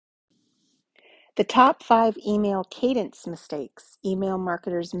The top 5 email cadence mistakes email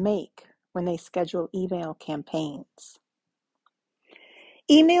marketers make when they schedule email campaigns.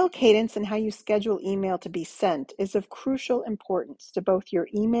 Email cadence and how you schedule email to be sent is of crucial importance to both your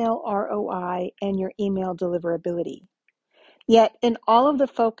email ROI and your email deliverability. Yet, in all of the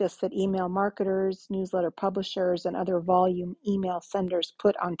focus that email marketers, newsletter publishers, and other volume email senders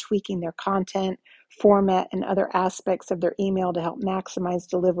put on tweaking their content, format, and other aspects of their email to help maximize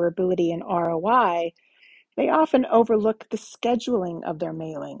deliverability and ROI, they often overlook the scheduling of their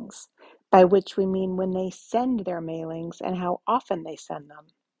mailings, by which we mean when they send their mailings and how often they send them.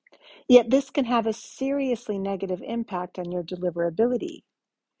 Yet this can have a seriously negative impact on your deliverability.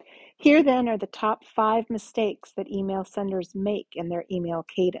 Here then are the top 5 mistakes that email senders make in their email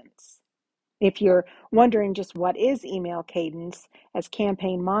cadence. If you're wondering just what is email cadence, as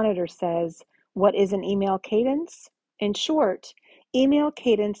Campaign Monitor says, what is an email cadence? In short, email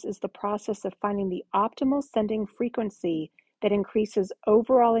cadence is the process of finding the optimal sending frequency that increases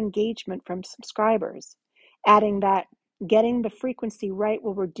overall engagement from subscribers, adding that getting the frequency right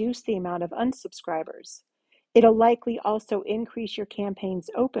will reduce the amount of unsubscribers. It'll likely also increase your campaign's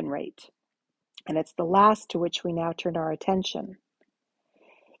open rate. And it's the last to which we now turn our attention.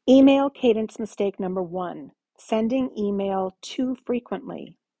 Email cadence mistake number 1, sending email too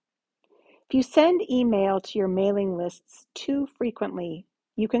frequently. If you send email to your mailing lists too frequently,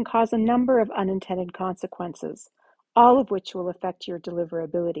 you can cause a number of unintended consequences, all of which will affect your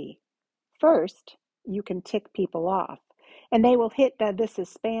deliverability. First, you can tick people off, and they will hit the "this is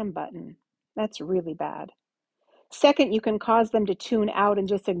spam" button. That's really bad. Second, you can cause them to tune out and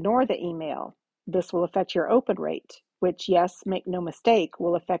just ignore the email. This will affect your open rate, which, yes, make no mistake,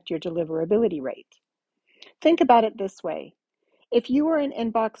 will affect your deliverability rate. Think about it this way. If you were an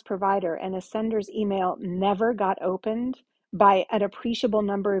inbox provider and a sender's email never got opened by an appreciable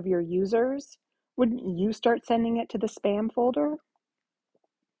number of your users, wouldn't you start sending it to the spam folder?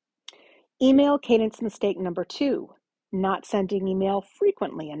 Email cadence mistake number 2, not sending email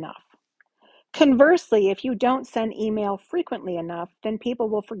frequently enough. Conversely, if you don't send email frequently enough, then people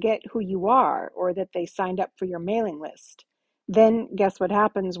will forget who you are or that they signed up for your mailing list. Then guess what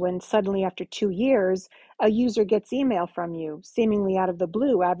happens when suddenly after 2 years, a user gets email from you, seemingly out of the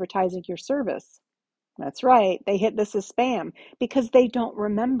blue, advertising your service? That's right, they hit "this is spam" because they don't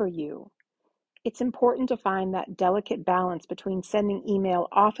remember you. It's important to find that delicate balance between sending email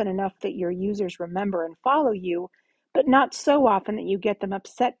often enough that your users remember and follow you, but not so often that you get them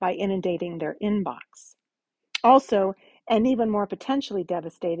upset by inundating their inbox. Also, and even more potentially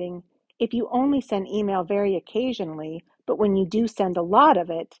devastating, if you only send email very occasionally, but when you do send a lot of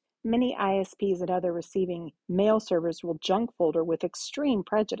it, many ISPs and other receiving mail servers will junk folder with extreme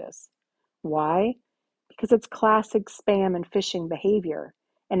prejudice. Why? Because it's classic spam and phishing behavior,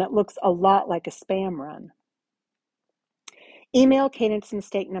 and it looks a lot like a spam run. Email cadence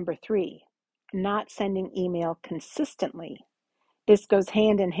mistake number 3, not sending email consistently. This goes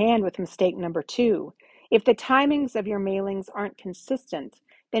hand in hand with mistake number 2. If the timings of your mailings aren't consistent,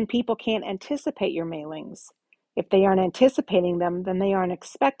 then people can't anticipate your mailings. If they aren't anticipating them, then they aren't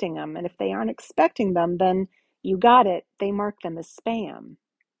expecting them. And if they aren't expecting them, then you got it, they mark them as spam.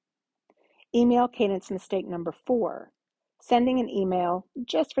 Email cadence mistake number 4, sending an email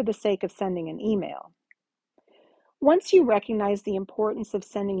just for the sake of sending an email. Once you recognize the importance of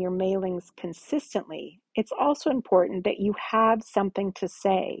sending your mailings consistently, it's also important that you have something to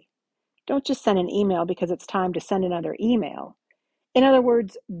say. Don't just send an email because it's time to send another email. In other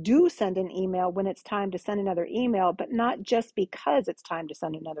words, do send an email when it's time to send another email, but not just because it's time to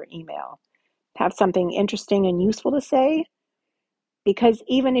send another email. Have something interesting and useful to say? Because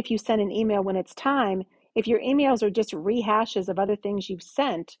even if you send an email when it's time, if your emails are just rehashes of other things you've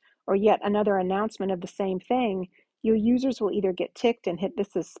sent or yet another announcement of the same thing, your users will either get ticked and hit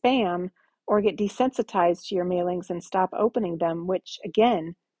 "this is spam" or get desensitized to your mailings and stop opening them, which,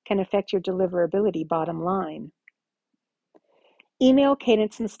 again, can affect your deliverability bottom line. Email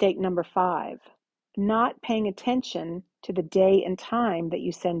cadence mistake number 5, not paying attention to the day and time that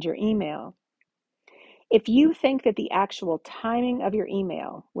you send your email. If you think that the actual timing of your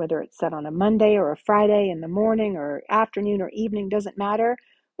email, whether it's set on a Monday or a Friday in the morning or afternoon or evening, doesn't matter,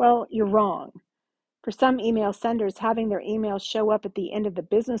 well, you're wrong. For some email senders, having their emails show up at the end of the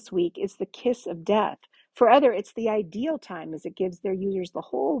business week is the kiss of death. For others, it's the ideal time as it gives their users the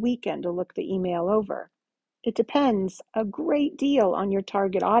whole weekend to look the email over. It depends a great deal on your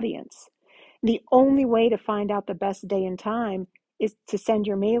target audience. The only way to find out the best day and time is to send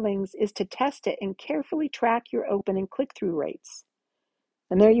your mailings is to test it and carefully track your open and click-through rates.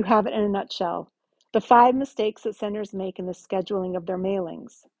 And there you have it in a nutshell. The 5 mistakes that senders make in the scheduling of their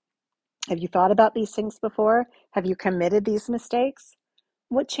mailings. Have you thought about these things before? Have you committed these mistakes?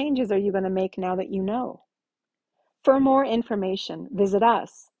 What changes are you going to make now that you know? For more information, visit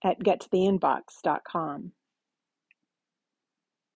us at gettotheinbox.com.